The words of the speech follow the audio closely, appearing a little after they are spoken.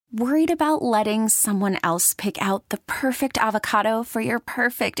Worried about letting someone else pick out the perfect avocado for your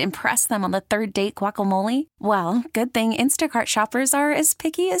perfect impress them on the third date guacamole? Well, good thing Instacart shoppers are as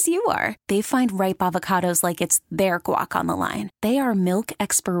picky as you are. They find ripe avocados like it's their guac on the line. They are milk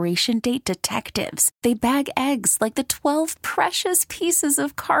expiration date detectives. They bag eggs like the 12 precious pieces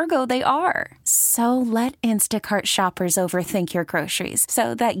of cargo they are. So let Instacart shoppers overthink your groceries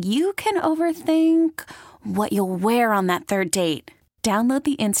so that you can overthink what you'll wear on that third date. Download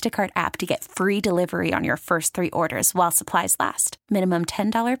the Instacart app to get free delivery on your first 3 orders while supplies last. Minimum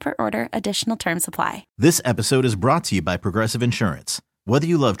 $10 per order. Additional terms apply. This episode is brought to you by Progressive Insurance. Whether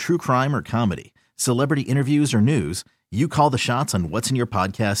you love true crime or comedy, celebrity interviews or news, you call the shots on what's in your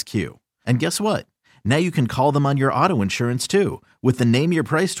podcast queue. And guess what? Now you can call them on your auto insurance too with the Name Your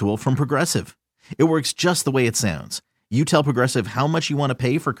Price tool from Progressive. It works just the way it sounds. You tell Progressive how much you want to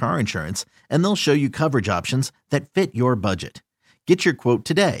pay for car insurance, and they'll show you coverage options that fit your budget. Get your quote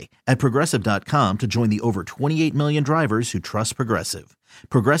today at Progressive.com to join the over 28 million drivers who trust Progressive.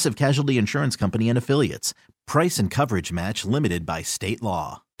 Progressive Casualty Insurance Company and Affiliates. Price and coverage match limited by state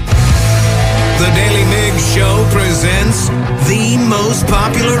law. The Daily Migs Show presents the most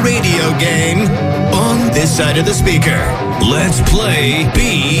popular radio game on this side of the speaker. Let's play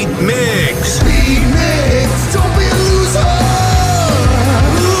Beat Migs. Beat Migs, don't be a loser.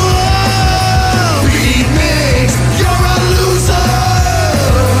 Beat Migs, you're a loser.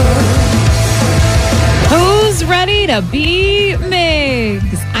 Who's ready to beat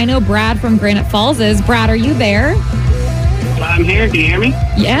Migs? I know Brad from Granite Falls is. Brad, are you there? I'm here. Can you hear me?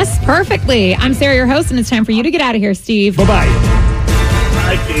 Yes, perfectly. I'm Sarah, your host, and it's time for you to get out of here, Steve. Bye-bye.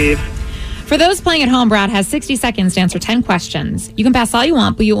 Hi, Steve. For those playing at home, Brad has 60 seconds to answer 10 questions. You can pass all you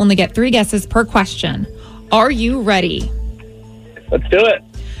want, but you only get 3 guesses per question. Are you ready? Let's do it.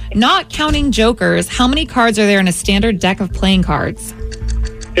 Not counting jokers, how many cards are there in a standard deck of playing cards?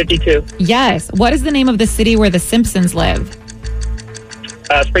 52. Yes. What is the name of the city where the Simpsons live?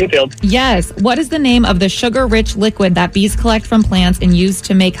 Springfield. Yes. What is the name of the sugar-rich liquid that bees collect from plants and use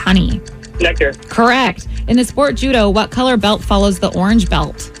to make honey? Nectar. Correct. In the sport judo, what color belt follows the orange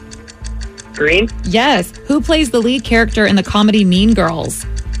belt? Green. Yes. Who plays the lead character in the comedy Mean Girls?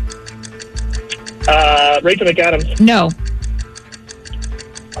 Rachel McAdams. No.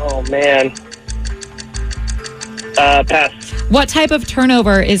 Oh, man. Pass. What type of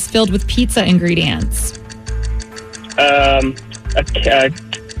turnover is filled with pizza ingredients? A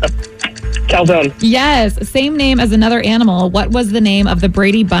calzone. Yes. Same name as another animal. What was the name of the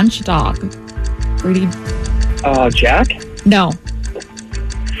Brady Bunch dog? Brady. Jack? No.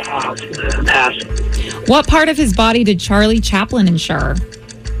 Oh, pass. What part of his body did Charlie Chaplin insure?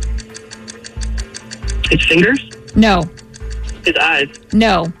 His fingers? No. His eyes?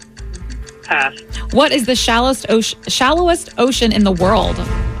 No. Pass. What is the shallowest ocean in the world?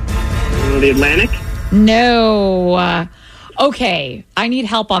 The Atlantic? No. Okay, I need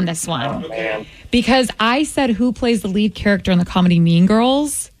help on this one. Oh, man. Because I said who plays the lead character in the comedy Mean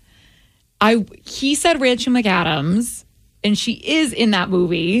Girls. He said Rachel McAdams, and she is in that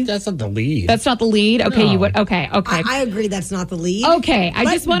movie. That's not the lead. That's not the lead? Okay, No. you would. Okay. I agree that's not the lead. Okay, I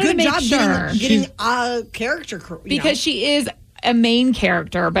just wanted to make sure. Getting a character. Because she is a main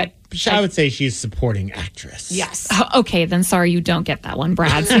character, but... I would say she's supporting actress. Yes. Okay, then sorry you don't get that one,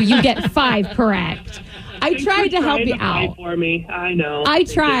 Brad. So you get 5 correct. I tried to help you out. For me, I know. I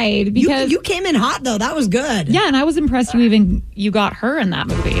tried because you came in hot though. That was good. Yeah, and I was impressed you got her in that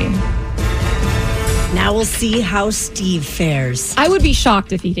movie. Now we'll see how Steve fares. I would be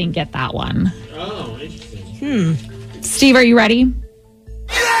shocked if he didn't get that one. Oh, interesting. Steve, are you ready?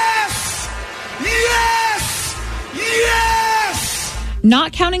 Yes! Yes! Yes!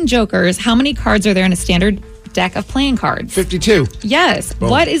 Not counting jokers, how many cards are there in a standard deck of playing cards? 52. Yes. Boom.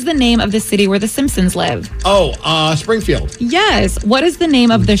 What is the name of the city where the Simpsons live? Springfield. Yes. What is the name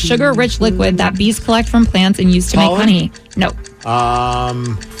of the sugar-rich liquid that bees collect from plants and use to make honey? No.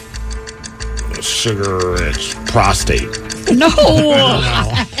 Sugar-rich prostate. No.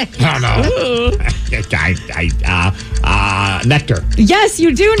 No. Nectar. Yes,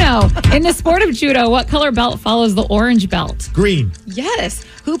 you do know. In the sport of judo, what color belt follows the orange belt? Green. Yes.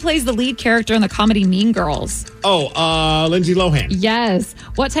 Who plays the lead character in the comedy Mean Girls? Lindsay Lohan. Yes.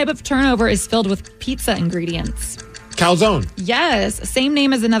 What type of turnover is filled with pizza ingredients? Calzone. Yes. Same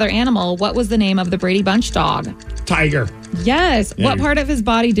name as another animal. What was the name of the Brady Bunch dog? Tiger. Yes. Yeah. What part of his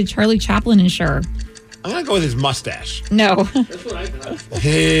body did Charlie Chaplin insure? I'm going to go with his mustache. No. That's what I thought.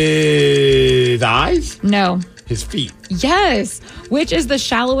 His eyes? No. His feet. Yes. Which is the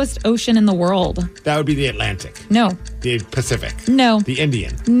shallowest ocean in the world? That would be the Atlantic. No. The Pacific. No. The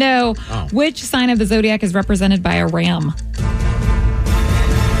Indian. No. Oh. Which sign of the zodiac is represented by a ram?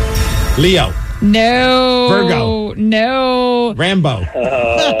 Leo. No. Virgo. No. Rambo.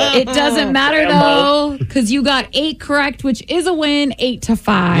 It doesn't matter, though, because you got 8 correct, which is a win,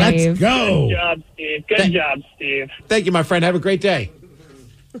 8-5. Let's go. Good job, Steve. Good job, Steve. Thank you, my friend. Have a great day.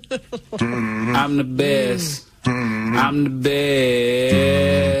 I'm the best. I'm the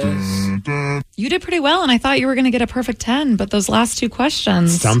best. You did pretty well, and I thought you were going to get a perfect 10, but those last 2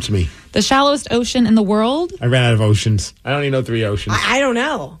 questions. Stumped me. The shallowest ocean in the world? I ran out of oceans. I only know 3 oceans. I don't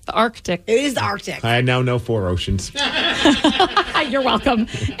know. The Arctic. It is the Arctic. I now know 4 oceans. You're welcome.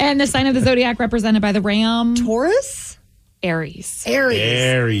 And the sign of the zodiac represented by the ram? Taurus? Aries.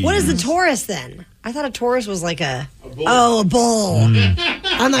 Aries. What is the Taurus then? I thought a Taurus was like a bull. Oh, a bull.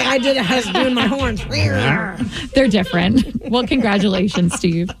 I'm like, I was doing my horns. They're different. Well, congratulations,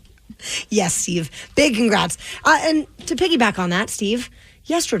 Steve. Yes, Steve. Big congrats. And to piggyback on that, Steve,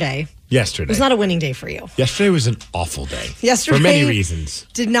 yesterday was not a winning day for you. Yesterday was an awful day. Yesterday, for many reasons,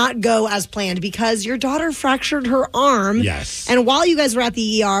 did not go as planned because your daughter fractured her arm. Yes. And while you guys were at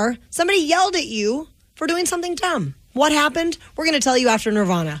the ER, somebody yelled at you for doing something dumb. What happened? We're going to tell you after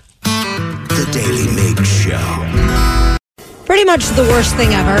Nirvana. The Daily Migs Show. Pretty much the worst thing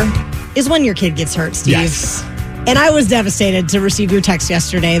ever is when your kid gets hurt, Steve. Yes. And I was devastated to receive your text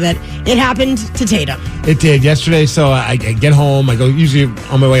yesterday that it happened to Tatum. It did yesterday. So I get home. I go, usually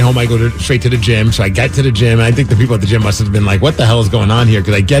on my way home, I go straight to the gym. So I get to the gym. And I think the people at the gym must have been like, what the hell is going on here?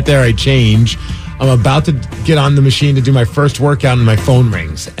 Because I get there, I change. I'm about to get on the machine to do my first workout and my phone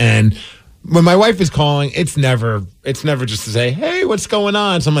rings. And when my wife is calling, it's never just to say, hey, what's going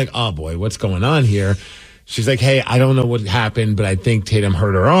on? So I'm like, oh boy, what's going on here? She's like, hey, I don't know what happened, but I think Tatum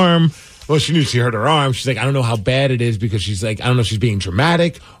hurt her arm. Well, she knew she hurt her arm. She's like, I don't know how bad it is because she's like, I don't know if she's being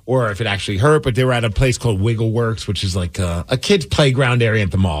dramatic or if it actually hurt, but they were at a place called Wiggle Works, which is like a kid's playground area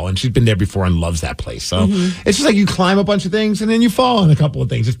at the mall. And she's been there before and loves that place. So it's just like you climb a bunch of things and then you fall on a couple of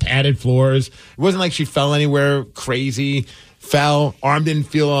things. It's padded floors. It wasn't like she fell anywhere crazy. Fell, arm didn't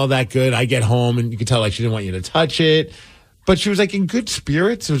feel all that good. I get home and you could tell like she didn't want you to touch it. But she was like in good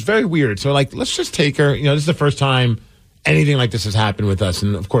spirits. It was very weird. So like, let's just take her. You know, this is the first time anything like this has happened with us.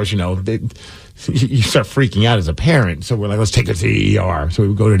 And of course, you know, you start freaking out as a parent. So we're like, let's take her to the ER. So we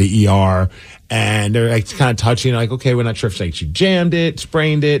would go to the ER and they're like kind of touching, like, okay, we're not sure if like she jammed it,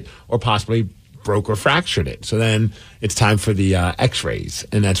 sprained it, or possibly broke or fractured it. So then it's time for the x-rays.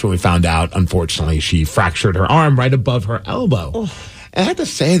 And that's when we found out, unfortunately, she fractured her arm right above her elbow. Oh. And I have to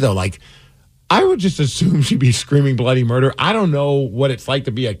say, though, like, I would just assume she'd be screaming bloody murder. I don't know what it's like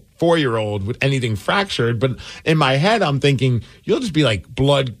to be a 4-year-old with anything fractured, but in my head, I'm thinking you'll just be like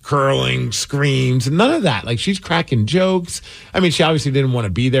blood curling screams and none of that. Like she's cracking jokes. I mean, she obviously didn't want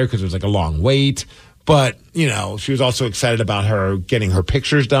to be there because it was like a long wait, but you know, she was also excited about her getting her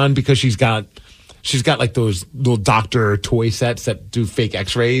pictures done because she's got like those little doctor toy sets that do fake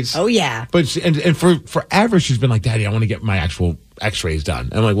x-rays. Oh yeah. But and for forever she's been like, Daddy, I want to get my actual x-rays done.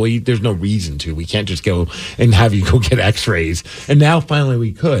 And I'm like, well, there's no reason to. We can't just go and have you go get x-rays. And now finally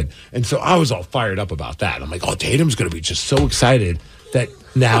we could. And so I was all fired up about that. I'm like, oh, Tatum's going to be just so excited that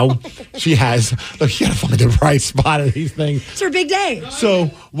now she has, look, you got to find the right spot of these things. It's her big day. So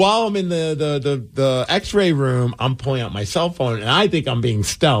while I'm in the x-ray room, I'm pulling out my cell phone and I think I'm being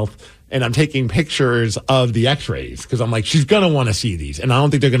stealth. And I'm taking pictures of the x-rays because I'm like, she's going to want to see these. And I don't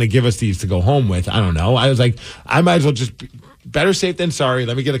think they're going to give us these to go home with. I don't know. I was like, I might as well just better safe than sorry.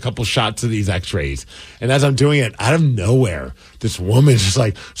 Let me get a couple shots of these x-rays. And as I'm doing it, out of nowhere, this woman's just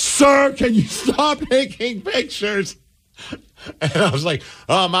like, sir, can you stop taking pictures? And I was like,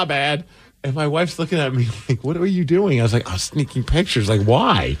 oh, my bad. And my wife's looking at me like, what are you doing? I was like, I'm sneaking pictures. Like,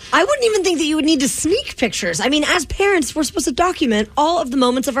 why? I wouldn't even think that you would need to sneak pictures. I mean, as parents, we're supposed to document all of the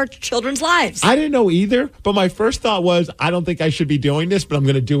moments of our children's lives. I didn't know either, but my first thought was, I don't think I should be doing this, but I'm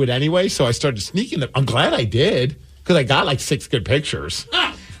going to do it anyway. So I started sneaking them. I'm glad I did because I got like 6 good pictures.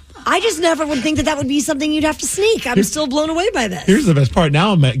 I just never would think that would be something you'd have to sneak. I'm still blown away by this. Here's the best part.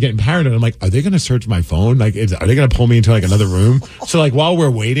 Now I'm getting paranoid. I'm like, are they going to search my phone? Like, are they going to pull me into like another room? So like while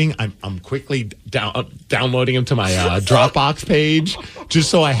we're waiting, I'm quickly downloading them to my Dropbox page just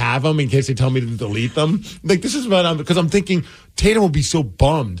so I have them in case they tell me to delete them. Like this is what because I'm thinking Tatum will be so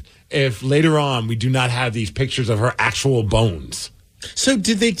bummed if later on we do not have these pictures of her actual bones. So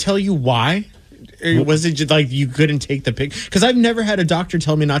did they tell you why? Or was it just like you couldn't take the pic? Because I've never had a doctor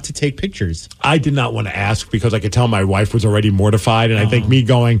tell me not to take pictures. I did not want to ask because I could tell my wife was already mortified. And I think me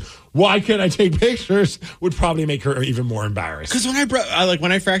going, why can't I take pictures would probably make her even more embarrassed. Because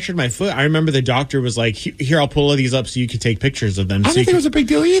when I fractured my foot, I remember the doctor was like, here, I'll pull all these up so you can take pictures of them. I didn't think it was a big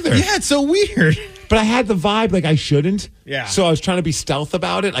deal either. Yeah, it's so weird. But I had the vibe like I shouldn't. Yeah. So I was trying to be stealth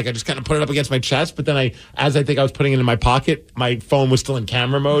about it. Like I just kind of put it up against my chest. But then as I think I was putting it in my pocket, my phone was still in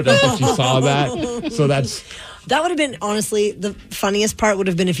camera mode. I don't think you saw that. So that would have been, honestly, the funniest part would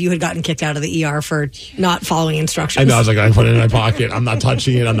have been if you had gotten kicked out of the ER for not following instructions. I know. I was like, I put it in my pocket. I'm not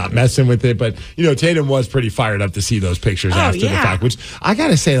touching it. I'm not messing with it. But, Tatum was pretty fired up to see those pictures after the fact, which I got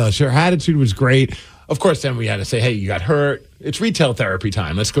to say, though, her attitude was great. Of course, then we had to say, hey, you got hurt. It's retail therapy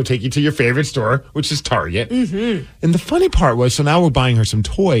time. Let's go take you to your favorite store, which is Target. Mm-hmm. And the funny part was, so now we're buying her some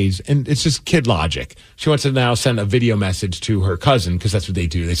toys, and it's just kid logic. She wants to now send a video message to her cousin, because that's what they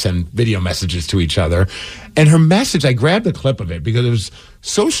do. They send video messages to each other. And her message, I grabbed a clip of it because it was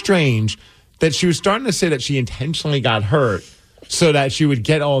so strange that she was starting to say that she intentionally got hurt so that she would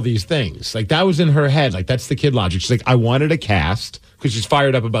get all these things. Like, that was in her head. Like, that's the kid logic. She's like, I wanted a cast. Because she's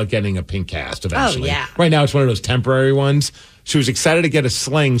fired up about getting a pink cast eventually. Oh, yeah. Right now, it's one of those temporary ones. She was excited to get a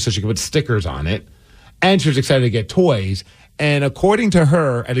sling so she could put stickers on it. And she was excited to get toys. And according to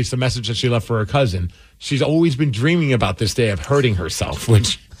her, at least the message that she left for her cousin, she's always been dreaming about this day of hurting herself,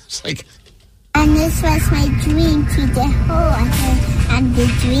 which is like... And this was my dream to the whole and the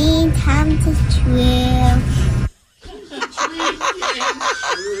dream comes true.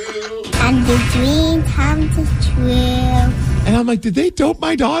 And the dream comes true. And I'm like, did they dope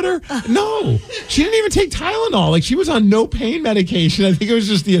my daughter? No. She didn't even take Tylenol. Like, she was on no pain medication. I think it was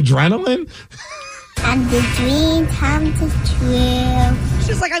just the adrenaline. And the dream comes true.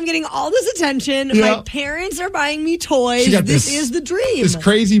 She's like, I'm getting all this attention. Yeah. My parents are buying me toys. She got This is the dream. This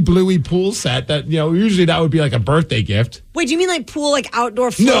crazy bluey pool set that, usually that would be like a birthday gift. Wait, do you mean like pool, like outdoor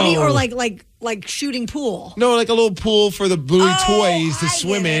floaty, No. or like shooting pool? No, like a little pool for the bluey toys to I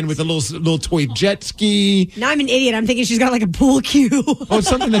swim get in it. with a little toy jet ski. Now I'm an idiot. I'm thinking she's got like a pool cue. Oh, it's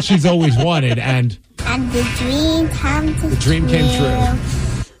something that she's always wanted, and the dream comes true. the dream came true.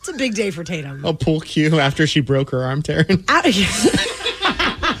 It's a big day for Tatum. A pool cue after she broke her arm, Taryn.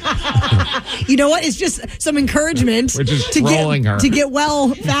 You know what? It's just some encouragement. We're just trolling her. To get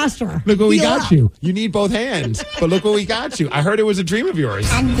well faster. Look what we Heal got up. you. You need both hands, but look what we got you. I heard it was a dream of yours.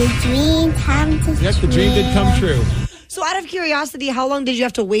 And the dream comes true. Yes, the dream did come true. So out of curiosity, how long did you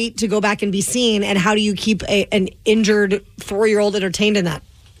have to wait to go back and be seen? And how do you keep an injured 4-year-old entertained in that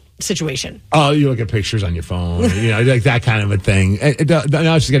situation? Oh, you look at pictures on your phone, like that kind of a thing.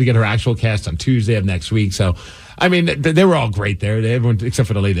 Now she's got to get her actual cast on Tuesday of next week. So, I mean, they were all great there. Everyone, except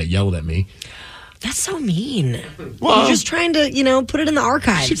for the lady that yelled at me. That's so mean. Well, you're just trying to, put it in the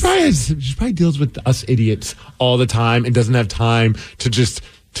archives. She probably deals with us idiots all the time and doesn't have time to just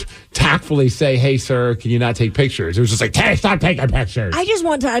tactfully say, hey, sir, can you not take pictures? It was just like, hey, stop taking pictures. I just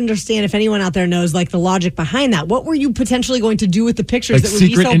want to understand if anyone out there knows like the logic behind that. What were you potentially going to do with the pictures Like that would be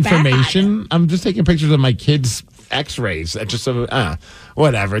secret so information? bad? I'm just taking pictures of my kids' x-rays. Just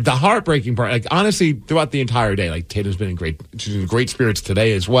whatever. The heartbreaking part, like honestly, throughout the entire day, like Tatum's been she's in great spirits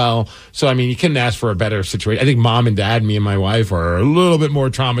today as well. So, I mean, you couldn't ask for a better situation. I think mom and dad, me and my wife, are a little bit more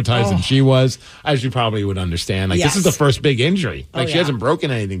traumatized than she was, as you probably would understand. Like, This is the first big injury. Like, she hasn't broken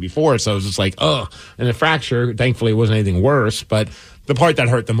anything before. So it was just like, and a fracture. Thankfully, it wasn't anything worse. But the part that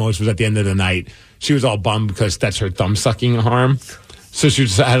hurt the most was at the end of the night. She was all bummed because that's her thumb sucking arm. So she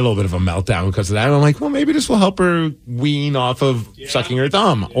just had a little bit of a meltdown because of that. And I'm like, well, maybe this will help her wean off of sucking her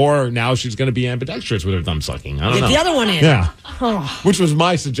thumb. Or now she's going to be ambidextrous with her thumb sucking. I don't know. Get the other one in. Yeah. Which was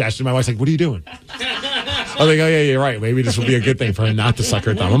my suggestion. My wife's like, what are you doing? I was like, oh, yeah, you're right. Maybe this will be a good thing for her not to suck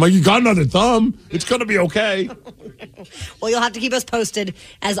her thumb. I'm like, you got another thumb. It's going to be okay. Well, you'll have to keep us posted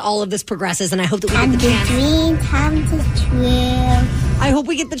as all of this progresses. And I hope that we get the chance. Dream comes true. I hope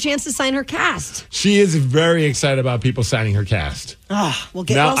we get the chance to sign her cast. She is very excited about people signing her cast. Oh, we'll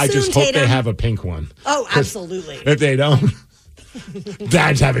get now well I soon, just hope Tatum. they have a pink one. Oh, absolutely. If they don't,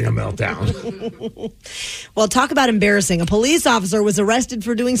 Dad's having a meltdown. Well, talk about embarrassing. A police officer was arrested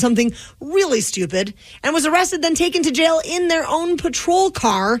for doing something really stupid and was arrested, then taken to jail in their own patrol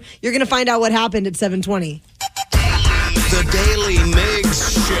car. You're going to find out what happened at 7:20. The Daily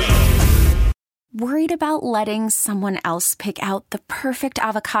Migs Show. Worried about letting someone else pick out the perfect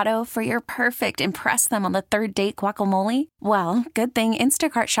avocado for your perfect impress them on the third date guacamole? Well, good thing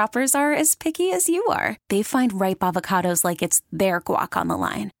Instacart shoppers are as picky as you are. They find ripe avocados like it's their guac on the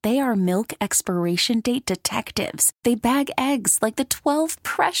line. They are milk expiration date detectives. They bag eggs like the 12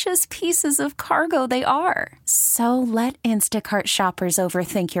 precious pieces of cargo they are. So let Instacart shoppers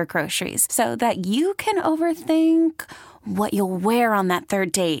overthink your groceries so that you can overthink what you'll wear on that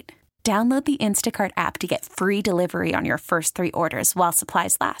third date. Download the Instacart app to get free delivery on your first 3 orders while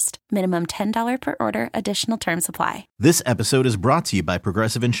supplies last. Minimum $10 per order. Additional terms apply. This episode is brought to you by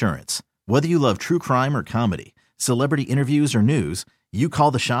Progressive Insurance. Whether you love true crime or comedy, celebrity interviews or news, You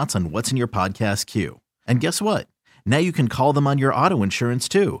call the shots on what's in your podcast queue. And guess what? Now you can call them on your auto insurance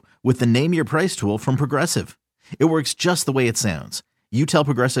too with the Name Your Price tool from Progressive. It works just the way it sounds. You tell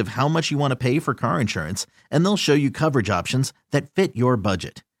Progressive how much you want to pay for car insurance, and they'll show you coverage options that fit your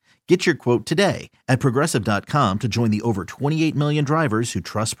budget. Get your quote today at Progressive.com to join the over 28 million drivers who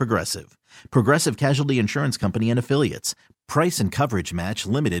trust Progressive. Progressive Casualty Insurance Company and Affiliates. Price and coverage match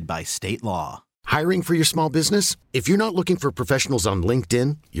limited by state law. Hiring for your small business? If you're not looking for professionals on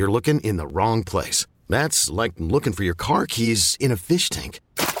LinkedIn, you're looking in the wrong place. That's like looking for your car keys in a fish tank.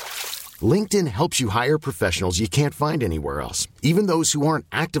 LinkedIn helps you hire professionals you can't find anywhere else, even those who aren't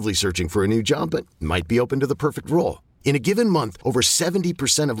actively searching for a new job but might be open to the perfect role. In a given month, over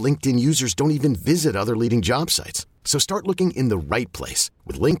 70% of LinkedIn users don't even visit other leading job sites. So start looking in the right place.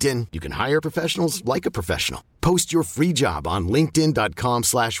 With LinkedIn, you can hire professionals like a professional. Post your free job on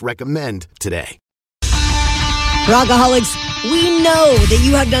linkedin.com/recommend today. Rockaholics, we know that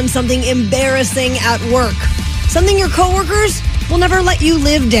you have done something embarrassing at work. Something your coworkers will never let you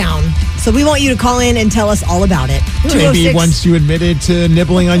live down. So we want you to call in and tell us all about it. Maybe once you admitted to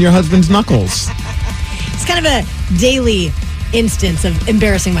nibbling on your husband's knuckles. It's kind of a daily instance of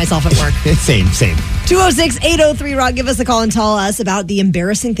embarrassing myself at work. Same. 206-803-ROCK. Give us a call and tell us about the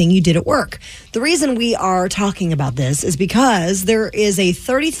embarrassing thing you did at work. The reason we are talking about this is because there is a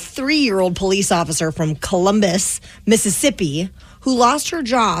 33-year-old police officer from Columbus, Mississippi, who lost her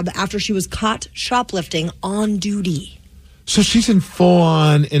job after she was caught shoplifting on duty. So she's in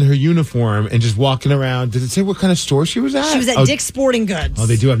in her uniform and just walking around. Did it say what kind of store she was at? She was at Dick's Sporting Goods. Oh,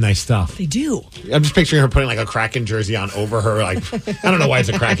 they do have nice stuff. They do. I'm just picturing her putting like a Kraken jersey on over her. Like, I don't know why it's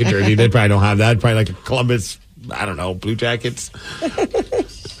a Kraken jersey. They probably don't have that. Probably like a Columbus, I don't know, Blue Jackets.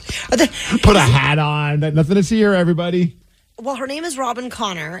 Put a hat on. Nothing to see here, everybody. Well, her name is Robin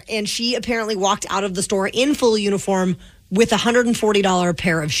Connor, and she apparently walked out of the store in full uniform with a $140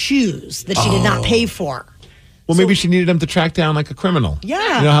 pair of shoes that she did not pay for. Well, maybe she needed them to track down like a criminal.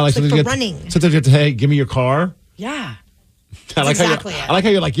 Yeah. You know how like for running. Sometimes you have to, hey, give me your car. Yeah. I like how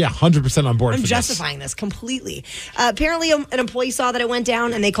you're like, yeah, 100% on board. I'm justifying this completely. Apparently, an employee saw that it went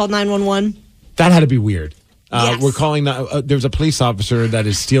down and they called 911. That had to be weird. Yes. We're calling there's a police officer that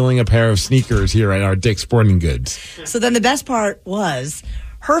is stealing a pair of sneakers here at our Dick's Sporting Goods. So then the best part was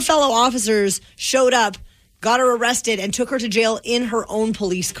her fellow officers showed up, got her arrested, and took her to jail in her own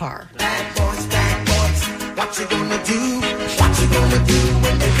police car. Bad boys, what you gonna do? What you gonna do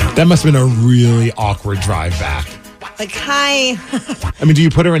when they come? That must have been a really awkward drive back. Like, hi. I mean, do you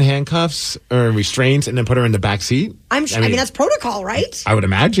put her in handcuffs or restraints and then put her in the back seat? I mean, that's protocol, right? I would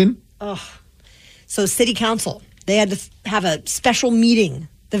imagine. Ugh. So city council, they had to have a special meeting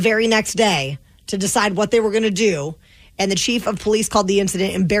the very next day to decide what they were going to do. And the chief of police called the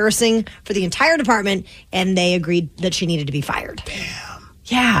incident embarrassing for the entire department, and they agreed that she needed to be fired. Damn.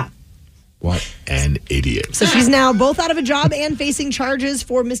 Yeah. What an idiot. So she's now both out of a job and facing charges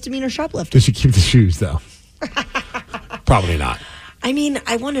for misdemeanor shoplifting. Does she keep the shoes, though? Probably not. I mean,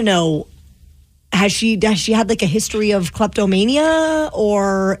 I want to know, has she had like a history of kleptomania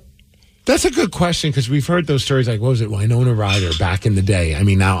or... That's a good question because we've heard those stories like, what was it, Winona Ryder back in the day? I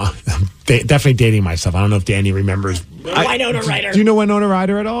mean, now I'm definitely dating myself. I don't know if Danny remembers. Winona Ryder. Do you know Winona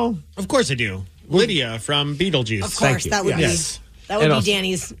Ryder at all? Of course I do. Lydia from Beetlejuice. Of course, that would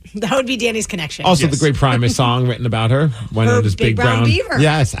be Danny's connection. Also, the great Primus song written about her. Winona's Big Brown Beaver.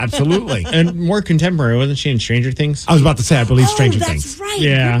 Yes, absolutely. And more contemporary, wasn't she in Stranger Things? I was about to say, I believe Stranger Things. That's right.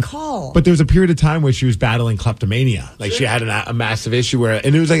 Yeah. Good call. But there was a period of time where she was battling kleptomania. Like she had a massive issue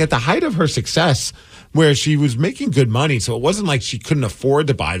and it was like at the height of her success where she was making good money. So it wasn't like she couldn't afford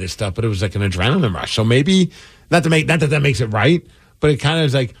to buy this stuff, but it was like an adrenaline rush. So maybe, not that makes it right, but it kind of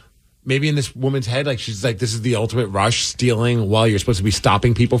is like, maybe in this woman's head, like she's like, this is the ultimate rush, stealing while you're supposed to be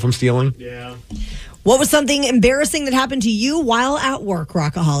stopping people from stealing. Yeah. What was something embarrassing that happened to you while at work,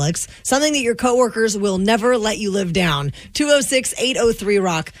 Rockaholics? Something that your coworkers will never let you live down.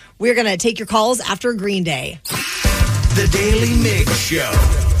 206-803-ROCK. We're going to take your calls after Green Day. The Daily Migs Show.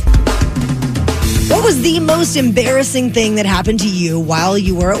 What was the most embarrassing thing that happened to you while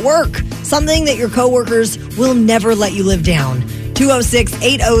you were at work? Something that your coworkers will never let you live down.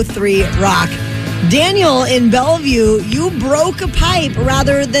 206-803-ROCK. Daniel in Bellevue, you broke a pipe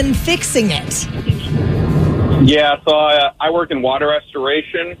rather than fixing it. Yeah, so I work in water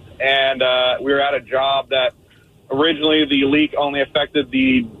restoration, and we were at a job that originally the leak only affected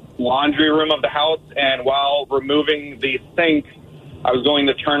the laundry room of the house, and while removing the sink I was going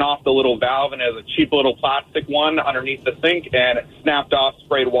to turn off the little valve, and it was a cheap little plastic one underneath the sink, and it snapped off,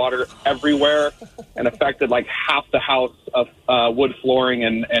 sprayed water everywhere, and affected like half the house of wood flooring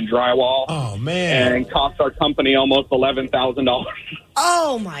and drywall. Oh, man. And cost our company almost $11,000.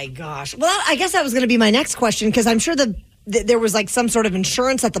 Oh, my gosh. Well, I guess that was going to be my next question, because I'm sure there was like some sort of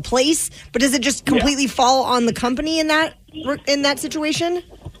insurance at the place, but does it just completely fall on the company in that situation?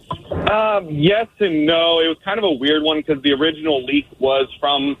 Yes and no. It was kind of a weird one because the original leak was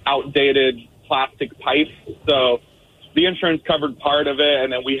from outdated plastic pipes. So the insurance covered part of it,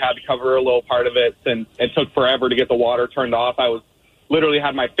 and then we had to cover a little part of it. And it took forever to get the water turned off. I was literally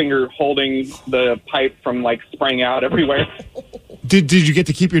had my finger holding the pipe from like spraying out everywhere. Did you get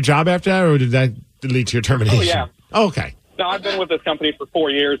to keep your job after that, or did that lead to your termination? Oh, yeah. Oh, okay. No, I've been with this company for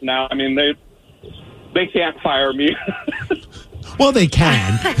 4 years now. I mean, they can't fire me. Well, they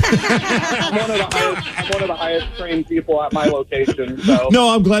can. I'm one of the highest trained people at my location. So no,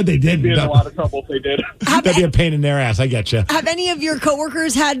 I'm glad they did. They'd be in a lot of trouble if they did. That'd be a pain in their ass. I get you. Have any of your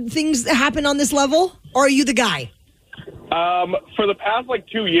coworkers had things happen on this level, or are you the guy? For the past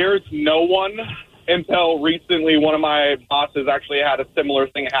 2 years, no one. Until recently, one of my bosses actually had a similar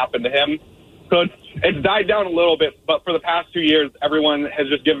thing happen to him. So it's died down a little bit, but for the past 2 years, everyone has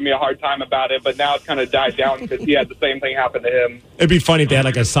just given me a hard time about it. But now it's kind of died down because he had the same thing happen to him. It'd be funny if they had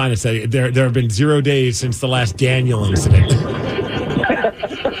a sign that said, there have been 0 days since the last Daniel incident.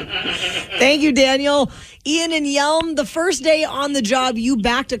 Thank you, Daniel. Ian and Yelm, the first day on the job, you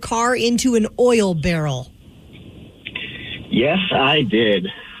backed a car into an oil barrel. Yes, I did.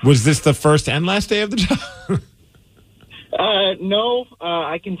 Was this the first and last day of the job? No,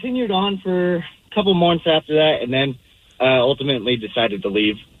 I continued on for a couple months after that, and then ultimately decided to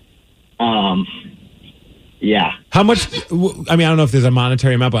leave. Yeah. How much, I don't know if there's a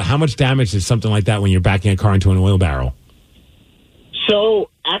monetary amount, but how much damage is something like that when you're backing a car into an oil barrel? So,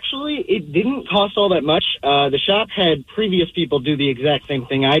 actually, it didn't cost all that much. The shop had previous people do the exact same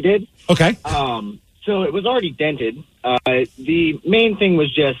thing I did. Okay. So it was already dented. The main thing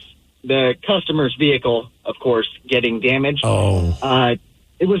was just the customer's vehicle, of course, getting damaged. Oh.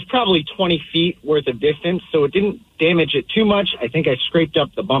 It was probably 20 feet worth of distance, so it didn't damage it too much. I think I scraped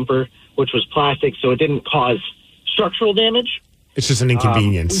up the bumper, which was plastic, so it didn't cause structural damage. It's just an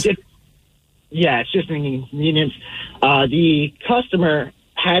inconvenience. Yeah, it's just an inconvenience. The customer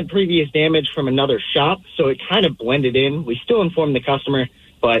had previous damage from another shop, so it kind of blended in. We still informed the customer,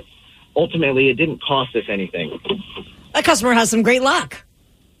 but ultimately it didn't cost us anything. That customer has some great luck.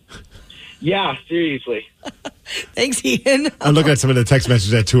 Yeah, seriously. Thanks, Ian. I'm looking at some of the text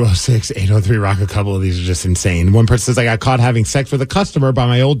messages at 206-803-ROCK. A couple of these are just insane. One person says, I got caught having sex with a customer by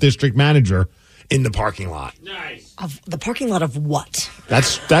my old district manager in the parking lot. Nice. Of the parking lot of what? That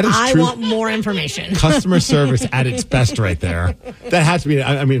is I true. want more information. Customer service at its best right there. That has to be,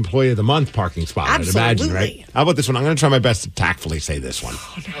 Employee of the Month parking spot, Absolutely. I'd imagine, right? How about this one? I'm going to try my best to tactfully say this one.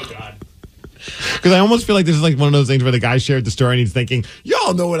 Oh, God. Because I almost feel like this is like one of those things where the guy shared the story and he's thinking,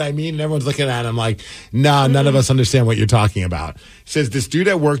 y'all know what I mean. And everyone's looking at him like, nah, none of us understand what you're talking about. He says, this dude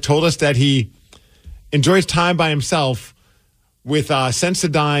at work told us that he enjoys time by himself with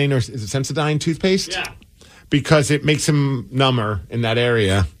Sensodyne, or is it Sensodyne toothpaste? Yeah. Because it makes him number in that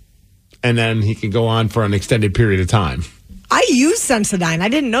area. And then he can go on for an extended period of time. I use Sensodyne. I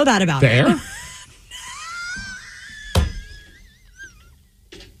didn't know that about There? it.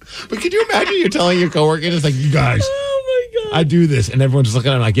 But could you imagine you're telling your coworker, it's like, you guys, Oh, my God. I do this. And everyone's just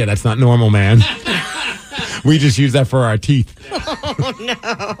looking at him like, yeah, that's not normal, man. We just use that for our teeth. Oh,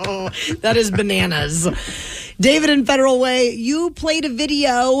 no. That is bananas. David in Federal Way, you played a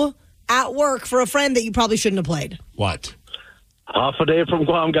video at work for a friend that you probably shouldn't have played. What? Off a day from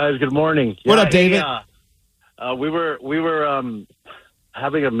Guam, guys. Good morning. What up, David? We were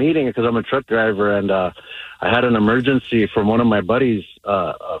having a meeting because I'm a truck driver, and I had an emergency from one of my buddies,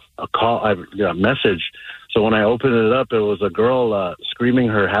 a call, a message. So when I opened it up, it was a girl screaming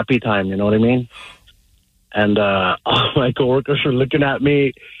her happy time. You know what I mean? And all my coworkers were looking at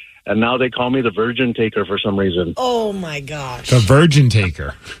me, and now they call me the virgin taker for some reason. Oh, my gosh. The virgin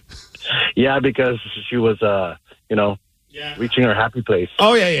taker. Yeah, because she was, reaching her happy place.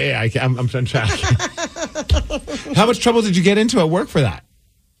 Oh, yeah. I'm on track. How much trouble did you get into at work for that?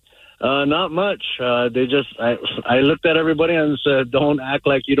 Not much. I looked at everybody and said, don't act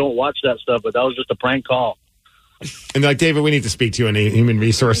like you don't watch that stuff, but that was just a prank call. And like, David, we need to speak to you in human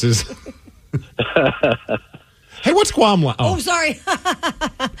resources. Hey, what's Guam like? Oh, sorry.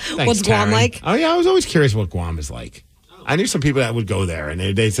 Thanks, What's Guam Taryn. like? Oh, yeah, I was always curious what Guam is like. I knew some people that would go there, and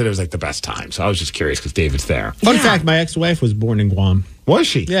they said it was like the best time. So I was just curious because David's there. Fun fact, my ex-wife was born in Guam. Was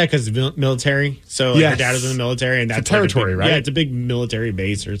she? Yeah, because military. So her dad was in the military. And that's it's a territory, right? Yeah, it's a big military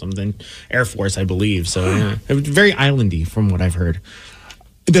base or something. Air Force, I believe. So yeah, it was very islandy from what I've heard.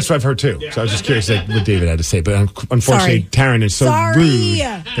 That's what I've heard too. So I was just curious what David had to say. But unfortunately, Taryn is so rude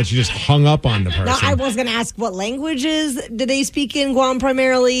that you just hung up on the person. No, I was going to ask what languages do they speak in Guam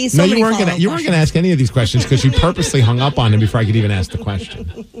primarily? No, you weren't going to ask any of these questions because you purposely hung up on him before I could even ask the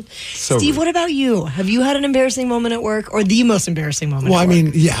question. So Steve, rude. what about you? Have you had an embarrassing moment at work or the most embarrassing moment Well, at I work?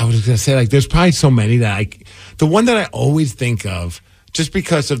 mean, yeah, I was going to say, like, there's probably so many that the one that I always think of, just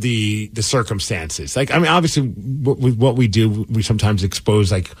because of the circumstances. Like, I mean, obviously, what we do, we sometimes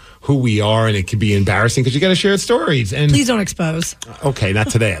expose, like, who we are, and it can be embarrassing because you got to share stories. And please don't expose. Okay, not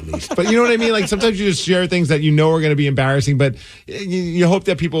today at least. But you know what I mean? Like, sometimes you just share things that you know are going to be embarrassing, but you hope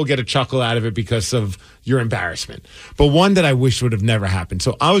that people will get a chuckle out of it because of your embarrassment. But one that I wish would have never happened.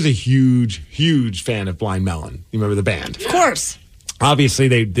 So I was a huge, huge fan of Blind Melon. You remember the band? Of course. Obviously,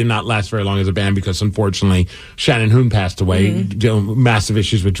 they did not last very long as a band because, unfortunately, Shannon Hoon passed away. Massive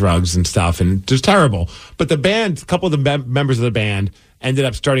issues with drugs and stuff, and just terrible. But the band, a couple of the members of the band ended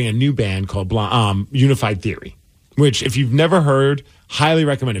up starting a new band called Unified Theory, which, if you've never heard, highly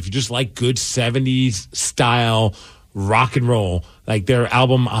recommend. If you just like good 70s style rock and roll, like their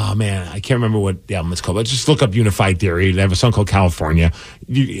album, oh man, I can't remember what the album is called, but just look up Unified Theory. They have a song called California.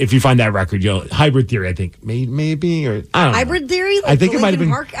 If you find that record, Hybrid Theory, I think, maybe, or I don't know. Hybrid Theory? Like I think the it might have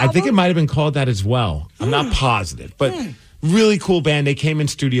Linkin been. Park I think it album? might have been called that as well. I'm not positive, but really cool band. They came in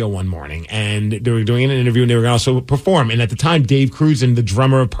studio one morning and they were doing an interview, and they were going to also perform. And at the time, Dave Cruzen, the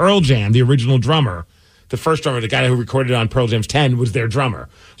drummer of Pearl Jam, the original drummer, the first drummer, the guy who recorded on Pearl Jam's 10, was their drummer.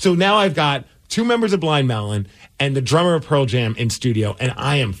 So now I've got two members of Blind Melon and the drummer of Pearl Jam in studio, and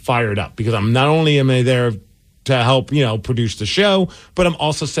I am fired up because I'm not only am I there to help, produce the show, but I'm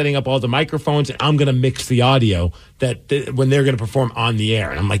also setting up all the microphones, and I'm going to mix the audio that when they're going to perform on the air.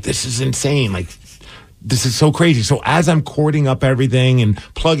 And I'm like, this is insane. Like, this is so crazy. So as I'm cording up everything and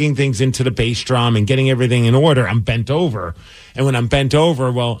plugging things into the bass drum and getting everything in order, I'm bent over. And when I'm bent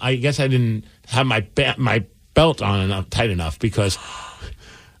over, well, I guess I didn't have my belt on tight enough because,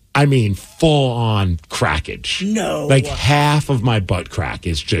 I mean, full on crackage. No. Like half of my butt crack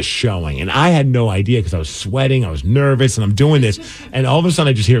is just showing. And I had no idea because I was sweating, I was nervous, and I'm doing this. And all of a sudden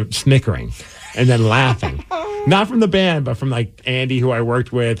I just hear snickering and then laughing. Not from the band, but from like Andy, who I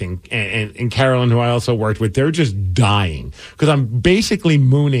worked with, and Carolyn, who I also worked with. They're just dying because I'm basically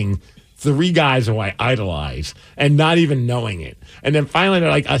mooning three guys who I idolize and not even knowing it. And then finally they're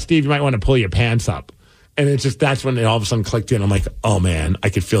like, Steve, you might want to pull your pants up. And it's just, that's when it all of a sudden clicked in. I'm like, oh man, I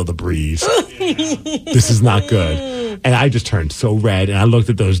could feel the breeze. This is not good. And I just turned so red, and I looked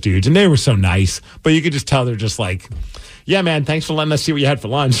at those dudes, and they were so nice, but you could just tell they're just like, yeah, man, thanks for letting us see what you had for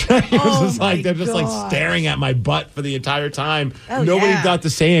lunch. It was just like, they're just like staring at my butt for the entire time. Oh, Nobody yeah. got to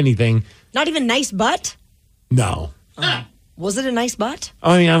say anything. Not even nice butt? No. Was it a nice butt?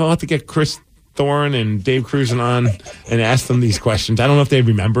 I mean, I'll have to get Chris Thorne and Dave Cruzen on and ask them these questions. I don't know if they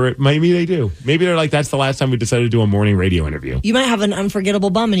remember it. Maybe they do. Maybe they're like, that's the last time we decided to do a morning radio interview. You might have an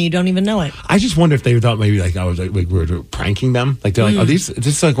unforgettable bum and you don't even know it. I just wonder if they thought maybe like I was like we were pranking them. Like they're like, oh, this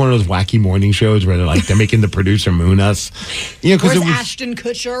is like one of those wacky morning shows where they're making the producer moon us. Because Where's it was Ashton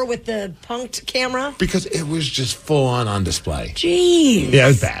Kutcher with the punked camera? because it was just full on display. Jeez. Yeah, it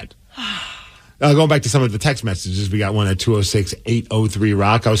was bad. Going back to some of the text messages, we got one at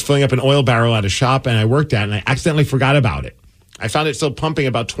 206-803-ROCK. I was filling up an oil barrel at a shop and I worked at it, and I accidentally forgot about it. I found it still pumping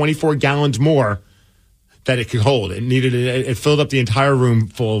about 24 gallons more that it could hold. It filled up the entire room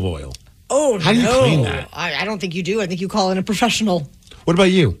full of oil. Oh, How do you clean that? I don't think you do. I think you call in a professional. What about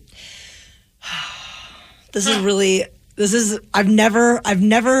you? I've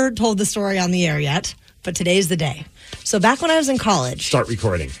never told the story on the air yet, but today's the day. So back when I was in college, Start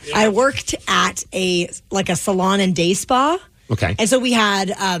recording. I worked at a salon and day spa. Okay. And so we had,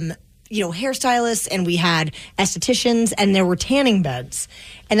 hairstylists, and we had estheticians, and there were tanning beds.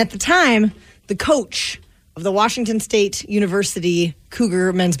 And at the time, the coach of the Washington State University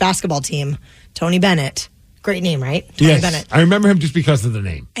Cougar men's basketball team, Tony Bennett, great name, right? Tony Yes, Bennett. I remember him just because of the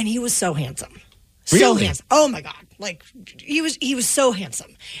name. And he was so handsome. So Really? handsome. Oh my God. Like he was so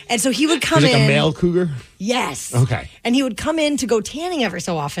handsome. And so he would come He's in. like a male cougar? Yes. Okay. And he would come in to go tanning every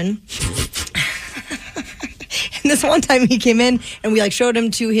so often. And this one time he came in and we showed him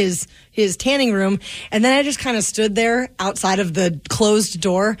to his tanning room, and then I just kind of stood there outside of the closed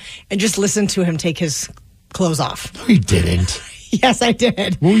door and just listened to him take his clothes off. No, you didn't. Yes, I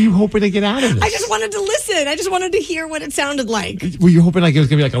did. What were you hoping to get out of this? I just wanted to listen. I just wanted to hear what it sounded like. Were you hoping like it was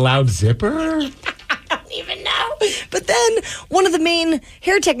going to be like a loud zipper? I don't even know. But then one of the main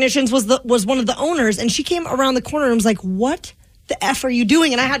hair technicians was one of the owners, and she came around the corner and was like, "What the F are you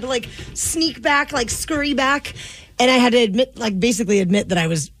doing?" And I had to like sneak back, like scurry back, and I had to basically admit that I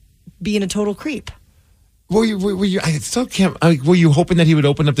was being a total creep. Were you? I still can't. Were you hoping that he would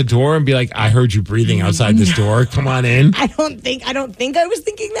open up the door and be like, "I heard you breathing outside this door. Come on in." I don't think I was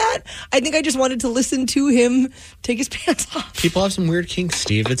thinking that. I think I just wanted to listen to him take his pants off. People have some weird kinks,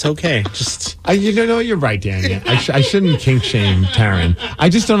 Steve. It's okay. Just you're right, Danny. I shouldn't kink shame Taryn. I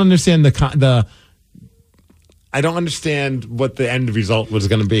just don't understand the. I don't understand what the end result was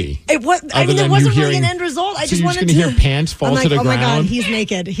going to be. There wasn't really an end result. I just wanted to hear pants fall to the ground. Oh my God, he's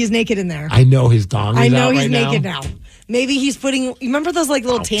naked. He's naked in there. I know his dong is I know out he's right naked now. Maybe he's putting. You remember those like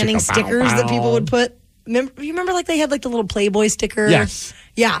little tanning stickers that people would put? You remember like they had like the little Playboy sticker? Yes.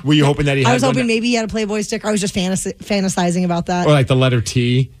 Yeah. Were you hoping that he had I was hoping maybe he had a Playboy sticker. I was just fantasizing about that. Or like the letter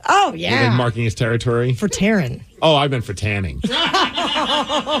T. Oh, yeah. Like marking his territory. For Taryn. Oh, I meant for tanning. But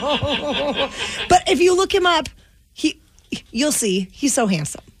if you look him up, you'll see he's so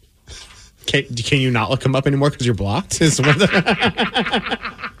handsome. Can you not look him up anymore because you're blocked? Did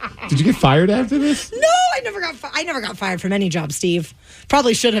you get fired after this? No, I never got fired from any job, Steve.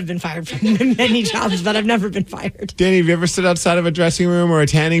 Probably should have been fired from many jobs, but I've never been fired. Danny, have you ever stood outside of a dressing room or a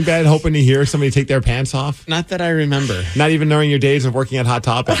tanning bed hoping to hear somebody take their pants off? Not that I remember. Not even during your days of working at Hot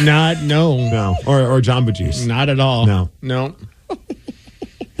Topic? No. Or Jamba Juice? Not at all. No.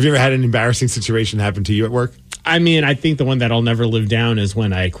 Have you ever had an embarrassing situation happen to you at work? I mean, I think the one that I'll never live down is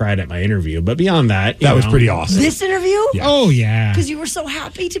when I cried at my interview. But beyond that, that was pretty awesome. This interview? Yeah. Oh, yeah. Because you were so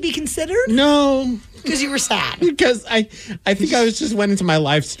happy to be considered? No. Because you were sad. Because I think I just went into my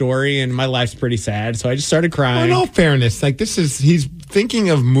life story, and my life's pretty sad. So I just started crying. Well, in all fairness, like he's thinking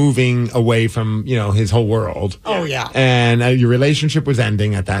of moving away from, his whole world. Oh, yeah. And your relationship was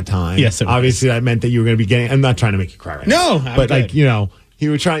ending at that time. Yes, it was. Obviously, that meant that you were going to be getting, I'm not trying to make you cry right now. No, but like, you're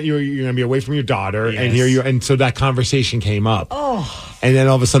going to be away from your daughter, yes. and so that conversation came up. Oh. And then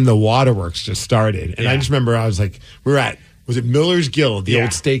all of a sudden the waterworks just started. And I just remember I was like, was it Miller's Guild, the old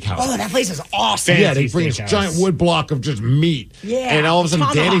steakhouse? Oh, that place is awesome. Yeah, they bring this giant wood block of just meat. Yeah. And all of a sudden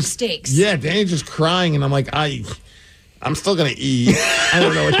Tomahawk steaks. Yeah, Danny's just crying, and I'm like, I'm still going to eat. I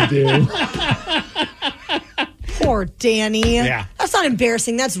don't know what to do. Poor Danny. Yeah. That's not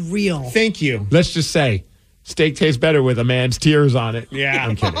embarrassing. That's real. Thank you. Let's just say, steak tastes better with a man's tears on it. Yeah.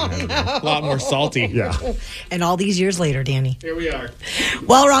 I'm kidding. A lot more salty. Yeah. And all these years later, Danny. Here we are.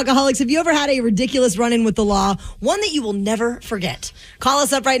 Well, Rockaholics, have you ever had a ridiculous run-in with the law? One that you will never forget. Call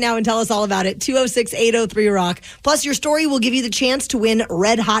us up right now and tell us all about it. 206-803-ROCK. Plus, your story will give you the chance to win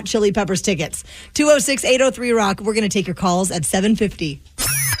Red Hot Chili Peppers tickets. 206-803-ROCK. We're going to take your calls at 7:50.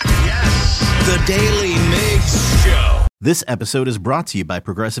 Yes. The Daily Migs Show. This episode is brought to you by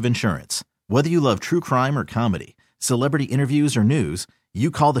Progressive Insurance. Whether you love true crime or comedy, celebrity interviews or news,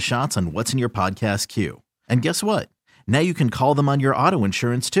 you call the shots on what's in your podcast queue. And guess what? Now you can call them on your auto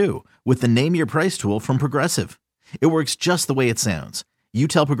insurance too with the Name Your Price tool from Progressive. It works just the way it sounds. You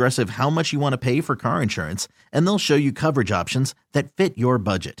tell Progressive how much you want to pay for car insurance, and they'll show you coverage options that fit your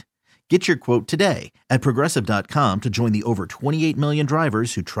budget. Get your quote today at Progressive.com to join the over 28 million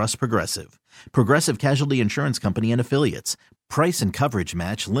drivers who trust Progressive. Progressive Casualty Insurance Company and Affiliates. Price and coverage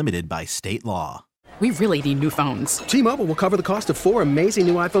match limited by state law. We really need new phones. T-Mobile will cover the cost of 4 amazing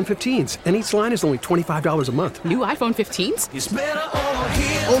new iPhone 15s, and each line is only $25 a month. New iPhone 15s? It's better over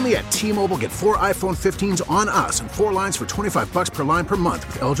here. Only at T-Mobile, get 4 iPhone 15s on us and 4 lines for $25 per line per month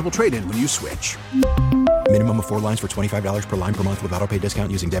with eligible trade-in when you switch. Minimum of 4 lines for $25 per line per month with autopay discount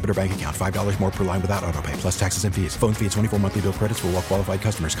using debit or bank account. $5 more per line without autopay, plus taxes and fees. Phone fee at 24 monthly bill credits for well-qualified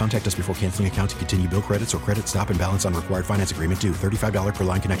customers. Contact us before canceling account to continue bill credits or credit stop and balance on required finance agreement due. $35 per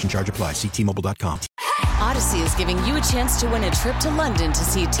line connection charge applies. See T-Mobile.com. Odyssey is giving you a chance to win a trip to London to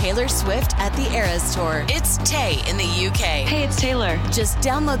see Taylor Swift at the Eras Tour. It's Tay in the UK. Hey, it's Taylor. Just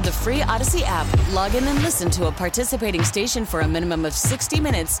download the free Odyssey app, log in and listen to a participating station for a minimum of 60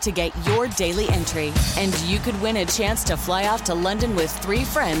 minutes to get your daily entry. And you could win a chance to fly off to London with 3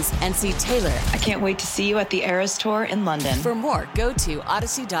 friends and see Taylor. I can't wait to see you at the Eras Tour in London. For more, go to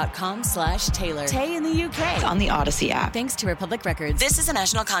odyssey.com/Taylor. Tay in the UK. It's on the Odyssey app. Thanks to Republic Records. This is a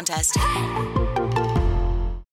national contest.